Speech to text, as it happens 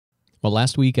Well,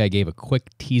 last week I gave a quick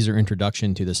teaser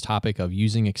introduction to this topic of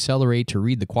using Xcelerator to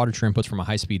read the quadrature inputs from a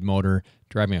high-speed motor,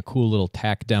 driving a cool little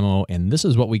Tach demo, and this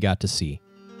is what we got to see.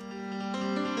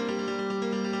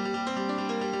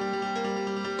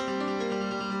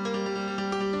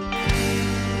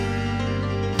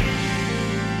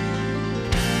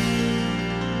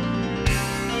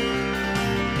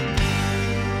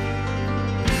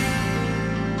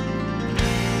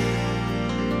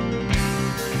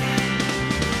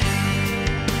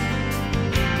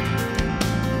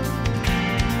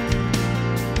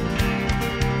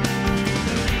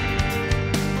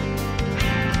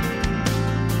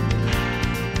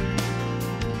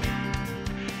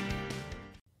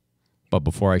 But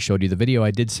before I showed you the video,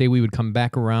 I did say we would come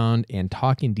back around and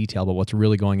talk in detail about what's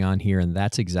really going on here, and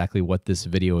that's exactly what this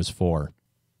video is for.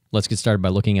 Let's get started by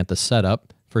looking at the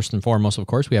setup. First and foremost, of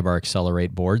course, we have our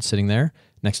Xcelerator board sitting there.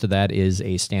 Next to that is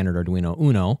a standard Arduino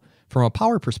Uno. From a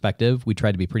power perspective, we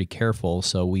tried to be pretty careful,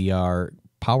 so we are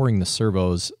powering the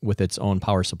servos with its own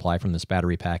power supply from this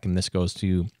battery pack, and this goes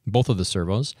to both of the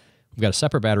servos. We've got a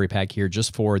separate battery pack here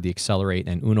just for the Xcelerator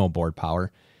and Uno board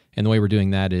power. And the way we're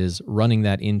doing that is running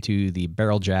that into the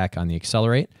barrel jack on the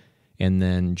Xcelerator and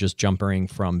then just jumping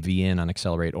from VIN on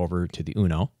Xcelerator over to the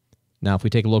Uno. Now, if we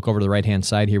take a look over to the right-hand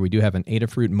side here, we do have an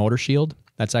Adafruit motor shield.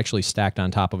 That's actually stacked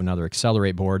on top of another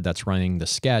Xcelerator board that's running the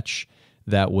sketch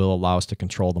that will allow us to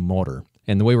control the motor.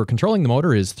 And the way we're controlling the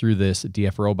motor is through this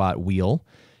DF robot wheel.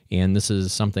 And this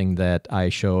is something that I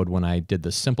showed when I did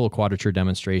the simple quadrature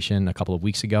demonstration a couple of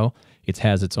weeks ago. It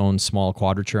has its own small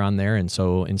quadrature on there, and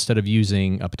so instead of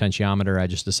using a potentiometer, I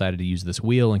just decided to use this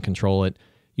wheel and control it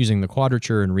using the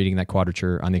quadrature and reading that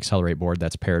quadrature on the Xcelerator board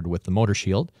that's paired with the motor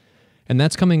shield. And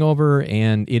that's coming over,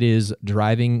 and it is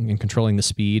driving and controlling the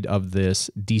speed of this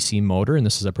DC motor, and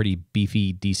this is a pretty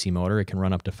beefy DC motor. It can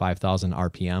run up to 5,000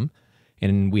 RPM,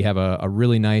 and we have a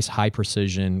really nice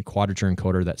high-precision quadrature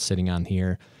encoder that's sitting on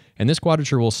here. And this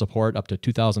quadrature will support up to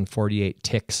 2,048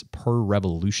 ticks per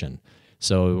revolution.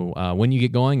 So when you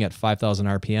get going at 5,000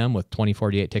 RPM with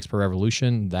 2048 ticks per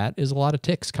revolution, that is a lot of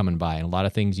ticks coming by and a lot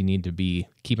of things you need to be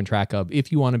keeping track of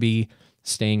if you want to be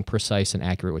staying precise and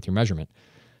accurate with your measurement.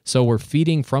 So we're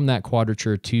feeding from that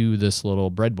quadrature to this little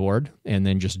breadboard and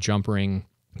then just jumping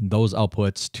those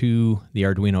outputs to the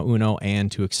Arduino Uno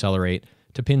and to Xcelerator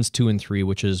to pins 2 and 3,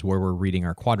 which is where we're reading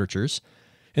our quadratures.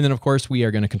 And then, of course, we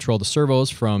are going to control the servos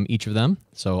from each of them.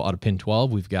 So out of pin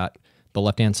 12, we've got the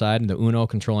left-hand side, the Uno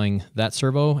controlling that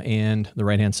servo, and the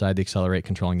right-hand side, the Xcelerator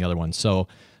controlling the other one. So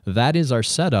that is our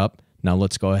setup. Now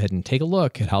let's go ahead and take a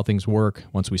look at how things work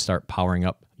once we start powering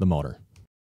up the motor.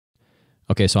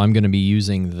 Okay, so I'm going to be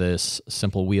using this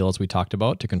simple wheel as we talked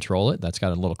about to control it. That's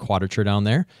got a little quadrature down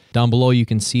there. Down below, you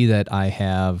can see that I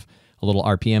have a little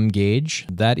RPM gauge.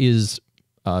 That is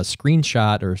a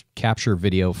screenshot or capture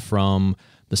video from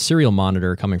the serial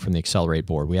monitor coming from the Xcelerator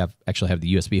board. We actually have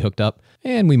the USB hooked up,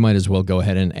 and we might as well go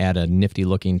ahead and add a nifty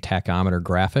looking tachometer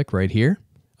graphic right here.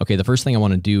 Okay, the first thing I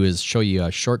want to do is show you a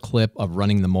short clip of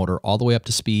running the motor all the way up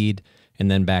to speed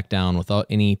and then back down without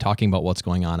any talking about what's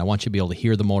going on. I want you to be able to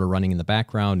hear the motor running in the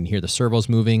background and hear the servos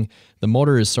moving. The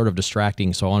motor is sort of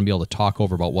distracting, so I want to be able to talk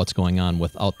over about what's going on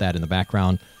without that in the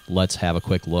background. Let's have a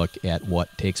quick look at what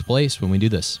takes place when we do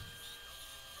this.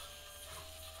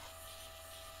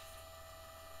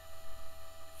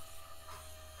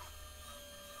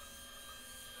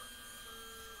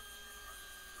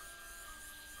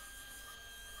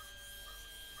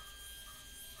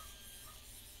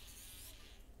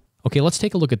 Okay, let's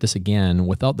take a look at this again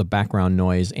without the background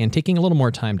noise and taking a little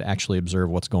more time to actually observe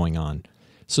what's going on.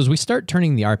 So as we start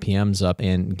turning the RPMs up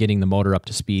and getting the motor up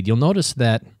to speed, you'll notice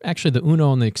that actually the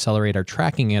Uno and the Xcelerator are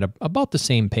tracking at about the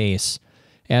same pace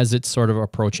as it's sort of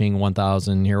approaching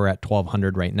 1,000. Here we're at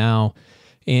 1,200 right now.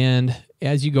 And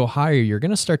as you go higher, you're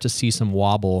going to start to see some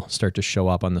wobble start to show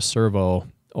up on the servo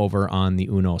over on the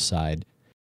Uno side.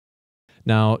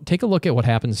 Now, take a look at what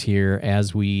happens here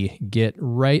as we get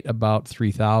right about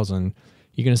 3,000.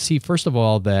 You're going to see, first of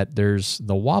all, that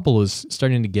the wobble is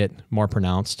starting to get more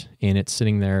pronounced, and it's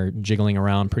sitting there jiggling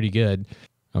around pretty good.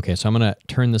 Okay, so I'm going to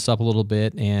turn this up a little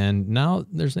bit, and now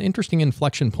there's an interesting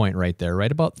inflection point right there,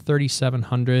 right about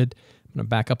 3,700. I'm going to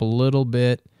back up a little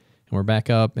bit, and we're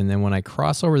back up, and then when I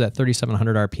cross over that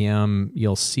 3,700 RPM,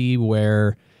 you'll see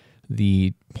where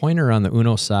the pointer on the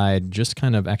Uno side just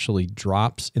kind of actually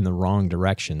drops in the wrong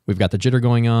direction. We've got the jitter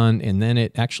going on, and then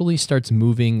it actually starts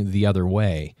moving the other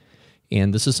way.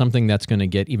 And this is something that's going to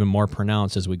get even more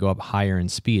pronounced as we go up higher in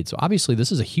speed. So obviously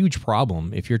this is a huge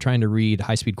problem if you're trying to read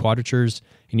high-speed quadratures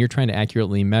and you're trying to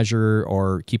accurately measure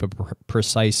or keep a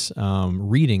precise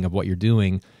reading of what you're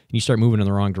doing, and you start moving in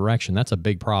the wrong direction. That's a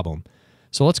big problem.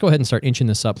 So let's go ahead and start inching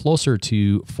this up closer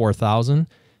to 4,000.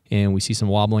 And we see some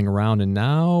wobbling around, and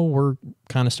now we're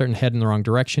kind of starting to head in the wrong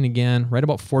direction again. Right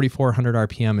about 4,400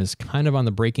 RPM is kind of on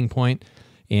the breaking point.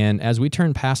 And as we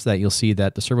turn past that, you'll see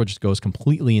that the servo just goes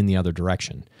completely in the other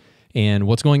direction. And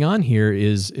what's going on here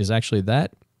is actually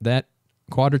that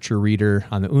quadrature reader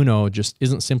on the Uno just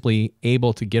isn't simply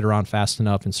able to get around fast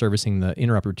enough in servicing the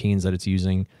interrupt routines that it's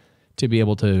using to be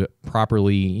able to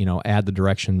properly, add the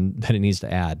direction that it needs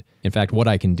to add. In fact, what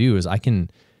I can do is I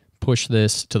can push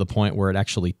this to the point where it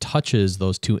actually touches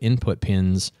those two input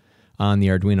pins on the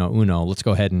Arduino Uno. Let's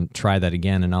go ahead and try that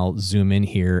again, and I'll zoom in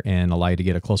here and allow you to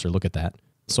get a closer look at that.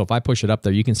 So if I push it up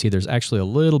there, you can see there's actually a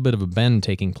little bit of a bend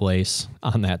taking place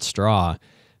on that straw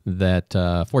that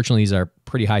fortunately these are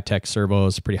pretty high-tech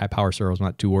servos, pretty high-power servos. I'm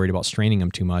not too worried about straining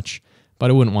them too much, but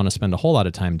I wouldn't want to spend a whole lot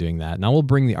of time doing that. Now we'll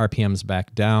bring the RPMs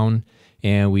back down,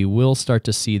 and we will start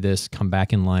to see this come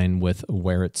back in line with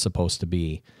where it's supposed to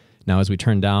be. Now, as we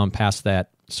turn down past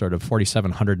that sort of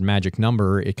 4,700 magic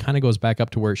number, it kind of goes back up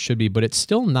to where it should be, but it's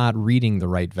still not reading the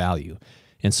right value.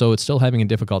 And so it's still having a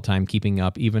difficult time keeping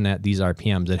up even at these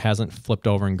RPMs. It hasn't flipped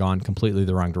over and gone completely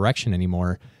the wrong direction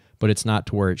anymore, but it's not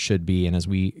to where it should be. And as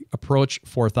we approach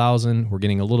 4,000, we're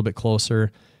getting a little bit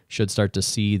closer. Should start to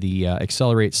see the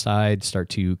accelerate side start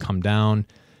to come down.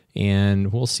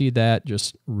 And we'll see that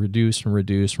just reduce and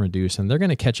reduce and reduce. And they're going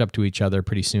to catch up to each other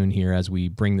pretty soon here as we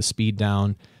bring the speed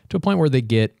down to a point where they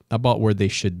get about where they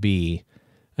should be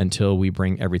until we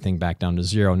bring everything back down to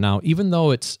 0. Now, even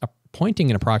though it's pointing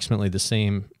in approximately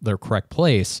the correct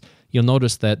place, you'll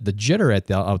notice that the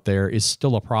jitter out there is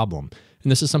still a problem.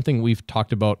 And this is something we've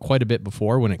talked about quite a bit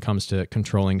before when it comes to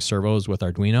controlling servos with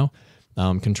Arduino.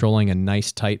 Controlling a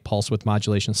nice tight pulse width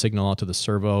modulation signal out to the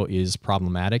servo is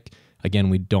problematic. Again,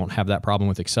 we don't have that problem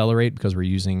with Xcelerate because we're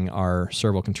using our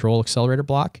servo control accelerator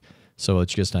block. So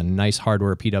it's just a nice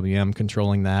hardware PWM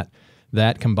controlling that.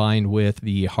 That combined with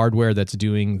the hardware that's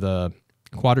doing the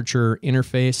quadrature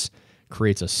interface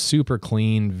creates a super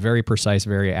clean, very precise,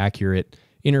 very accurate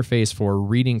interface for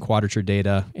reading quadrature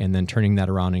data and then turning that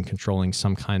around and controlling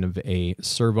some kind of a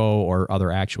servo or other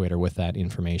actuator with that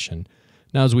information.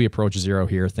 Now, as we approach 0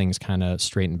 here, things kind of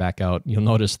straighten back out. You'll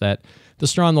notice that the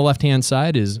straw on the left-hand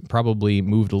side is probably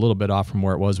moved a little bit off from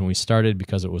where it was when we started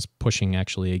because it was pushing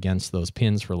actually against those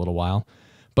pins for a little while.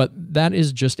 But that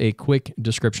is just a quick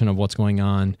description of what's going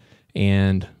on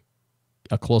and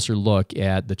a closer look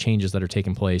at the changes that are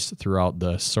taking place throughout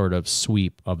the sort of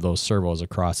sweep of those servos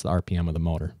across the RPM of the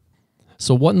motor.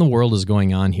 So what in the world is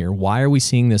going on here? Why are we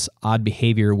seeing this odd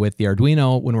behavior with the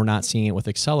Arduino when we're not seeing it with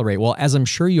Xcelerate? Well, as I'm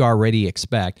sure you already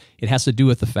expect, it has to do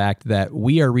with the fact that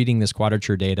we are reading this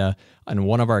quadrature data on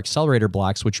one of our accelerator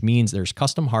blocks, which means there's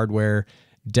custom hardware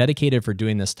dedicated for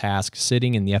doing this task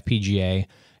sitting in the FPGA,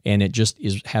 and it just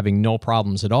is having no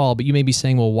problems at all. But you may be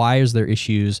saying, well, why is there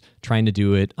issues trying to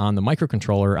do it on the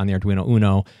microcontroller on the Arduino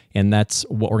Uno? And that's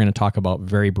what we're going to talk about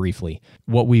very briefly.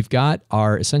 What we've got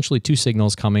are essentially two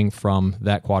signals coming from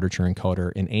that quadrature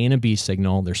encoder, an A and a B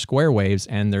signal. They're square waves,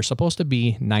 and they're supposed to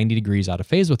be 90 degrees out of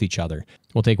phase with each other.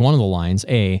 We'll take one of the lines,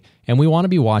 A, and we want to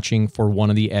be watching for one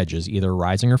of the edges, either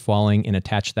rising or falling, and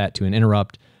attach that to an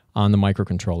interrupt on the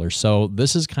microcontroller. So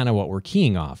this is kind of what we're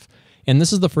keying off. And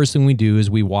this is the first thing we do is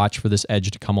we watch for this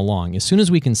edge to come along. As soon as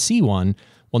we can see one,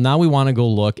 well, now we want to go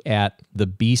look at the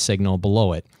B signal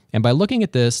below it. And by looking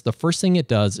at this, the first thing it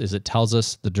does is it tells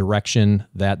us the direction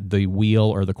that the wheel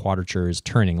or the quadrature is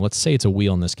turning. Let's say it's a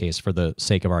wheel in this case for the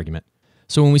sake of argument.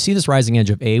 So when we see this rising edge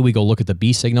of A, we go look at the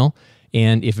B signal.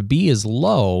 And if B is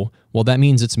low, well, that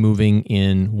means it's moving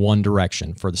in one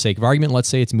direction. For the sake of argument, let's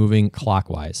say it's moving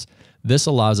clockwise. This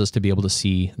allows us to be able to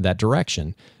see that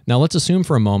direction. Now let's assume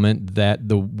for a moment that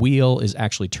the wheel is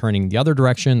actually turning the other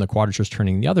direction, the quadrature is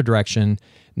turning the other direction.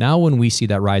 Now when we see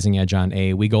that rising edge on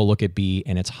A, we go look at B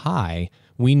and it's high.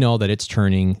 We know that it's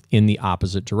turning in the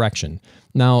opposite direction.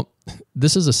 Now,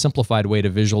 this is a simplified way to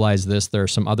visualize this. There are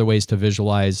some other ways to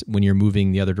visualize when you're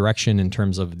moving the other direction in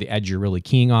terms of the edge you're really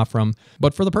keying off from.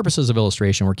 But for the purposes of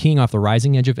illustration, we're keying off the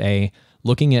rising edge of A,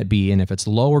 looking at B, and if it's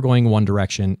low, we're going one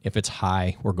direction. If it's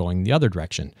high, we're going the other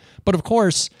direction. But of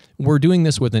course, we're doing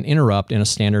this with an interrupt in a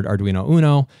standard Arduino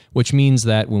Uno, which means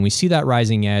that when we see that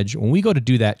rising edge, when we go to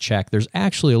do that check, there's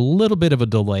actually a little bit of a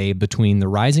delay between the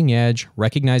rising edge,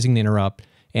 recognizing the interrupt,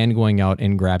 and going out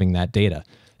and grabbing that data.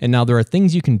 And now there are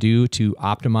things you can do to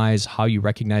optimize how you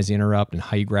recognize the interrupt and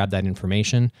how you grab that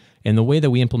information. And the way that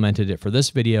we implemented it for this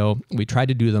video, we tried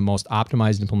to do the most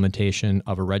optimized implementation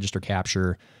of a register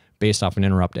capture based off an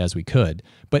interrupt as we could.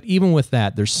 But even with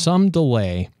that, there's some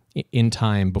delay in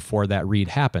time before that read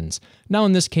happens. Now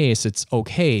in this case, it's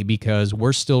okay because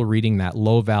we're still reading that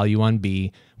low value on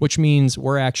B, which means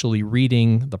we're actually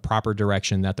reading the proper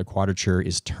direction that the quadrature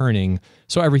is turning,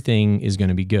 so everything is going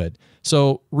to be good.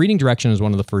 So reading direction is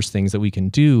one of the first things that we can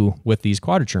do with these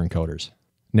quadrature encoders.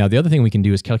 Now the other thing we can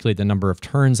do is calculate the number of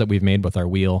turns that we've made with our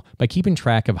wheel by keeping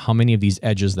track of how many of these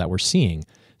edges that we're seeing.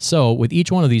 So with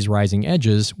each one of these rising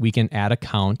edges, we can add a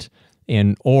count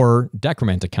or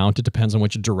decrement a count. It depends on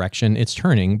which direction it's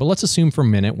turning. But let's assume for a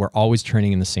minute we're always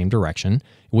turning in the same direction,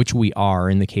 which we are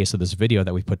in the case of this video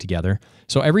that we put together.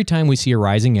 So every time we see a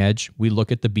rising edge, we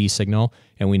look at the B signal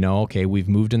and we know, okay, we've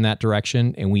moved in that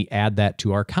direction, and we add that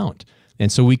to our count. And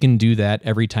so we can do that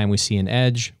every time we see an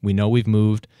edge. We know we've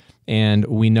moved, and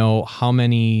we know how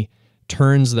many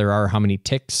turns there are, how many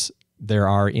ticks there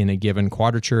are in a given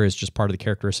quadrature is just part of the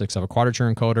characteristics of a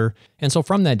quadrature encoder. And so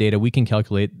from that data, we can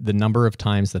calculate the number of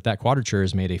times that quadrature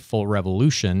has made a full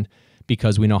revolution,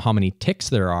 because we know how many ticks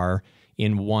there are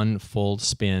in one full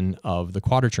spin of the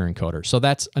quadrature encoder. So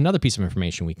that's another piece of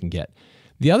information we can get.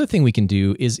 The other thing we can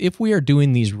do is, if we are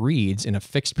doing these reads in a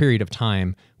fixed period of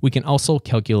time, we can also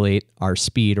calculate our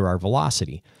speed or our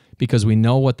velocity, because we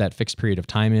know what that fixed period of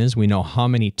time is. We know how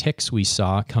many ticks we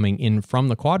saw coming in from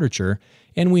the quadrature,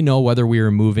 and we know whether we are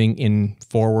moving in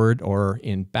forward or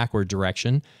in backward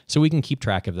direction, so we can keep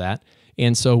track of that.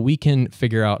 And so we can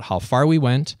figure out how far we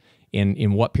went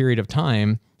in what period of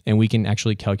time, and we can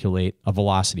actually calculate a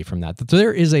velocity from that. So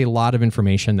there is a lot of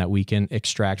information that we can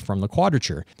extract from the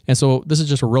quadrature. And so this is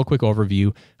just a real quick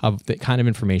overview of the kind of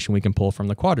information we can pull from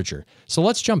the quadrature. So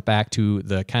let's jump back to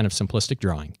the kind of simplistic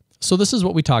drawing. So this is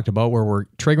what we talked about, where we're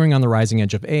triggering on the rising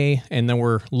edge of A, and then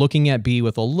we're looking at B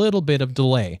with a little bit of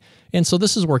delay. And so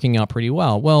this is working out pretty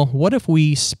well. Well, what if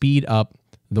we speed up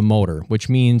the motor, which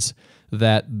means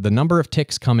that the number of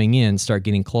ticks coming in start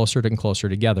getting closer and closer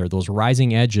together. Those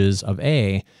rising edges of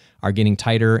A are getting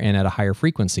tighter and at a higher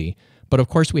frequency. But of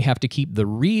course, we have to keep the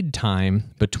read time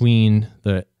between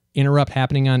the interrupt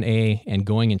happening on A and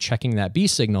going and checking that B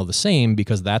signal the same,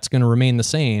 because that's going to remain the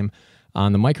same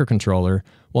on the microcontroller.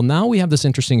 Well, now we have this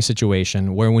interesting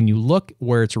situation where when you look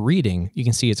where it's reading, you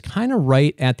can see it's kind of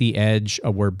right at the edge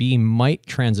of where B might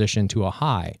transition to a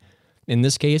high. In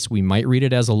this case, we might read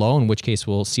it as a low, in which case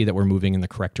we'll see that we're moving in the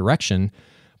correct direction.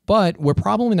 But we're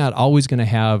probably not always going to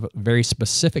have very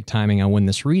specific timing on when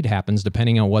this read happens,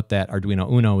 depending on what that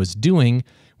Arduino Uno is doing,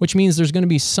 which means there's going to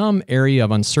be some area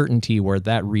of uncertainty where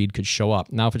that read could show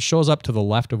up. Now, if it shows up to the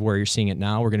left of where you're seeing it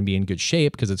now, we're going to be in good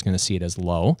shape, because it's going to see it as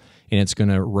low, and it's going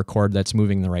to record that's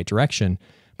moving in the right direction.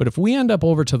 But if we end up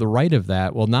over to the right of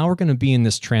that, well, now we're going to be in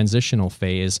this transitional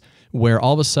phase where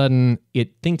all of a sudden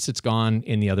it thinks it's gone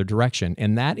in the other direction.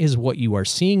 And that is what you are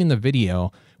seeing in the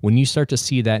video when you start to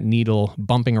see that needle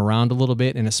bumping around a little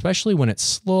bit, and especially when it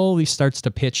slowly starts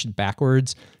to pitch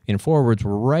backwards and forwards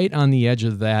right on the edge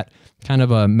of that kind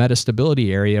of a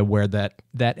metastability area where that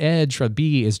edge of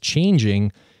B is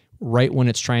changing right when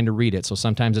it's trying to read it. So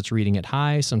sometimes it's reading it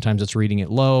high, sometimes it's reading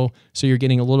it low. So you're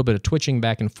getting a little bit of twitching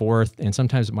back and forth, and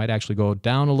sometimes it might actually go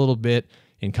down a little bit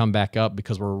and come back up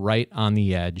because we're right on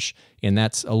the edge, and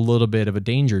that's a little bit of a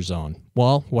danger zone.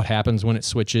 Well, what happens when it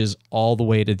switches all the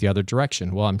way to the other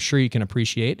direction? Well, I'm sure you can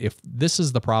appreciate if this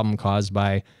is the problem caused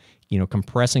by,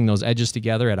 compressing those edges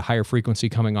together at a higher frequency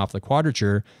coming off the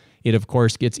quadrature, it of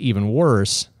course gets even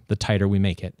worse the tighter we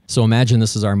make it. So imagine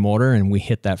this is our motor and we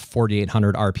hit that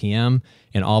 4,800 RPM,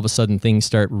 and all of a sudden things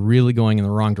start really going in the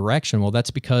wrong direction. Well,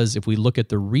 that's because if we look at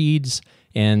the reads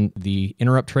and the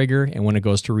interrupt trigger, and when it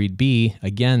goes to read B,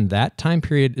 again, that time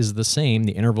period is the same.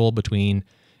 The interval between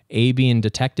A being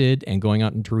detected and going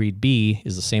out into read B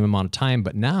is the same amount of time,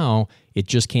 but now it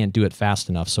just can't do it fast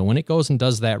enough. So when it goes and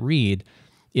does that read,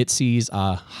 it sees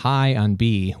a high on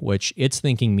B, which it's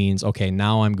thinking means, okay,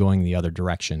 now I'm going the other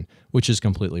direction, which is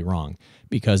completely wrong,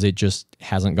 because it just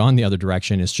hasn't gone the other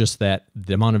direction. It's just that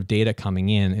the amount of data coming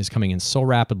in is coming in so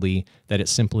rapidly that it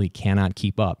simply cannot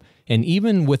keep up. And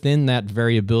even within that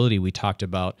variability we talked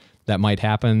about that might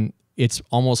happen, it's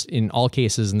almost in all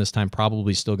cases in this time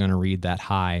probably still going to read that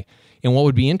high. And what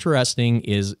would be interesting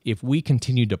is if we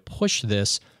continue to push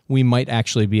this, we might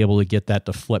actually be able to get that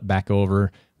to flip back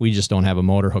over. We just don't have a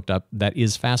motor hooked up that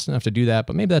is fast enough to do that,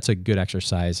 but maybe that's a good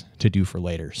exercise to do for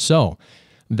later. So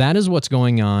that is what's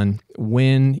going on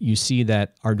when you see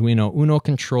that Arduino Uno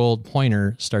controlled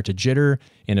pointer start to jitter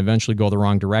and eventually go the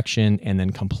wrong direction and then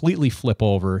completely flip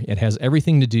over. It has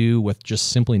everything to do with just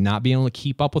simply not being able to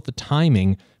keep up with the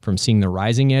timing from seeing the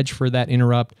rising edge for that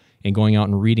interrupt and going out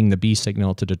and reading the B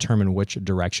signal to determine which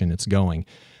direction it's going.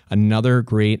 Another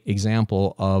great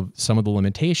example of some of the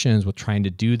limitations with trying to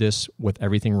do this with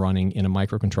everything running in a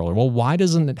microcontroller. Well, why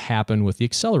doesn't it happen with the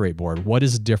Xcelerator board? What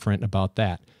is different about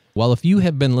that? Well, if you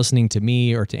have been listening to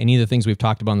me or to any of the things we've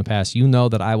talked about in the past, you know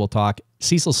that I will talk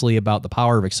ceaselessly about the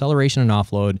power of acceleration and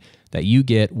offload that you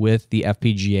get with the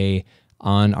FPGA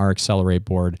on our Xcelerator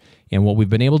board. And what we've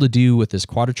been able to do with this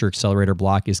Quadrature Xcelerator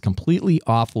block is completely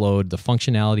offload the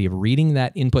functionality of reading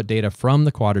that input data from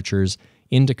the quadratures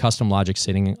into custom logic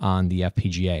sitting on the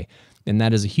FPGA. And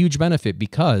that is a huge benefit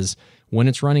because when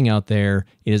it's running out there,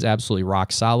 it is absolutely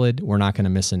rock solid. We're not going to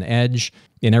miss an edge,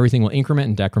 and everything will increment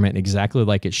and decrement exactly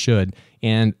like it should.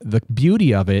 And the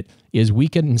beauty of it is we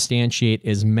can instantiate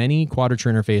as many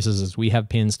quadrature interfaces as we have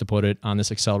pins to put it on this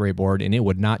Xcelerator board, and it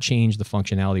would not change the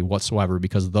functionality whatsoever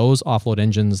because those offload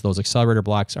engines, those accelerator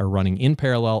blocks are running in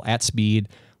parallel at speed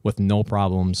with no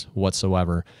problems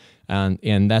whatsoever.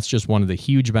 And that's just one of the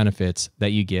huge benefits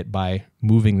that you get by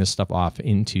moving this stuff off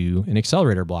into an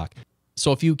Xcelerator block.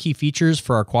 So a few key features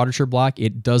for our quadrature block: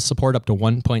 it does support up to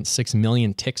 1.6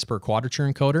 million ticks per quadrature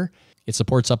encoder. It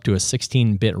supports up to a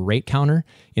 16-bit rate counter.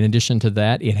 In addition to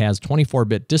that, it has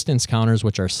 24-bit distance counters,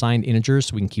 which are signed integers,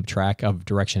 so we can keep track of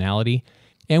directionality.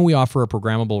 And we offer a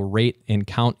programmable rate and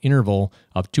count interval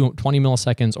of 20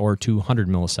 milliseconds or 200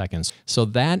 milliseconds. So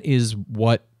that is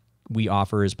what we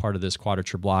offer as part of this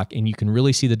quadrature block, and you can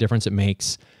really see the difference it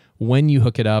makes when you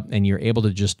hook it up and you're able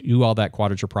to just do all that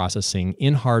quadrature processing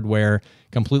in hardware,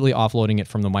 completely offloading it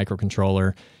from the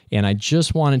microcontroller. And I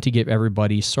just wanted to give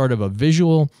everybody sort of a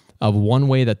visual of one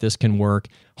way that this can work.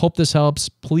 Hope this helps.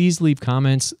 Please leave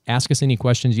comments. Ask us any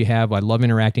questions you have. I love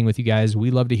interacting with you guys.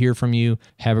 We love to hear from you.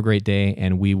 Have a great day,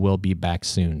 and we will be back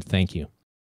soon. Thank you.